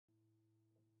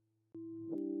I'm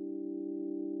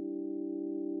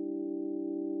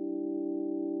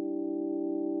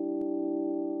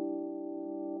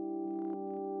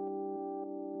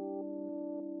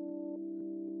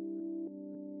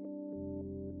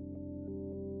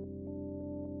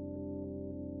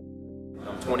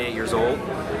 28 years old.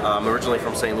 I'm originally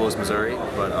from St. Louis, Missouri,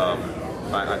 but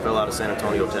I fell out of San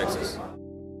Antonio, Texas.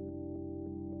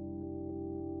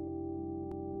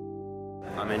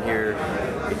 I'm in here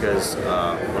because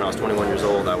when I was 21 years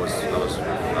old, I was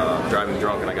driving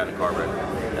drunk and I got in a car wreck,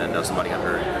 and somebody got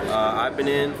hurt. I've been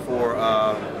in for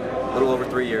a little over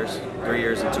 3 years, 3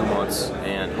 years and 2 months,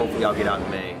 and hopefully I'll get out in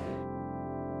May.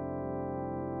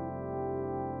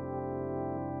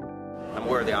 I'm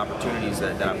aware of the opportunities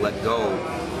that I've let go,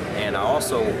 and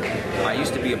I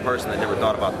used to be a person that never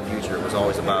thought about the future. It was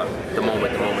always about the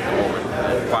moment, the moment, the moment.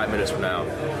 And 5 minutes from now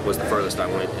was the furthest I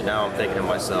went, and now I'm thinking to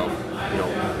myself,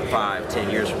 5, 10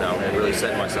 years from now, and really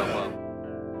setting myself up.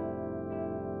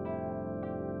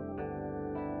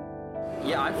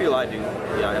 Yeah, I feel I do.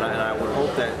 Yeah, and I would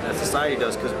hope that society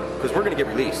does, because we're going to get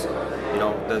released.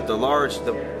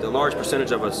 The large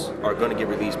percentage of us are going to get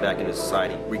released back into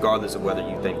society, regardless of whether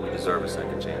you think we deserve a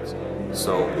second chance.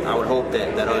 So I would hope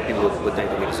that other people would think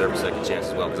that we deserve a second chance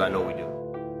as well, because I know we do.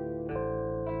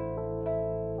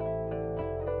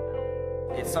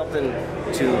 It's something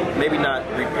to maybe not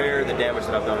repair the damage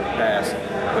that I've done in the past,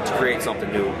 but to create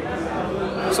something new,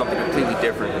 something completely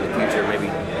different in the future. Maybe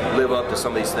live up to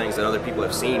some of these things that other people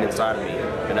have seen inside of me,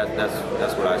 and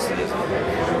that's what I see as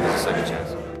a second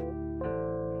chance.